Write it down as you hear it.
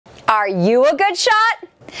Are you a good shot?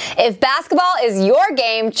 If basketball is your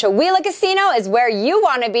game, Chewelah Casino is where you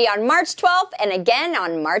want to be on March 12th and again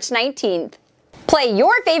on March 19th. Play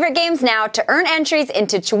your favorite games now to earn entries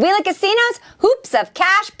into Chewelah Casino's Hoops of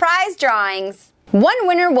Cash prize drawings. One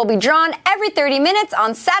winner will be drawn every 30 minutes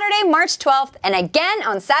on Saturday, March 12th and again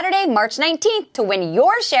on Saturday, March 19th to win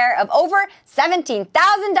your share of over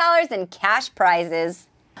 $17,000 in cash prizes.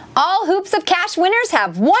 All Hoops of Cash winners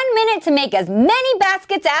have 1 minute to make as many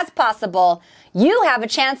baskets as possible. You have a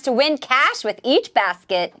chance to win cash with each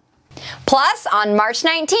basket. Plus, on March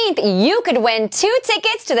 19th, you could win 2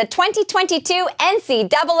 tickets to the 2022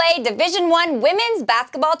 NCAA Division I Women's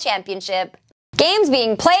Basketball Championship. Games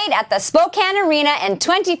being played at the Spokane Arena and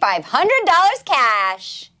 $2,500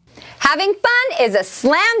 cash. Having fun is a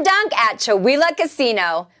slam dunk at Chewelah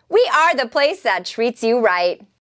Casino. We are the place that treats you right.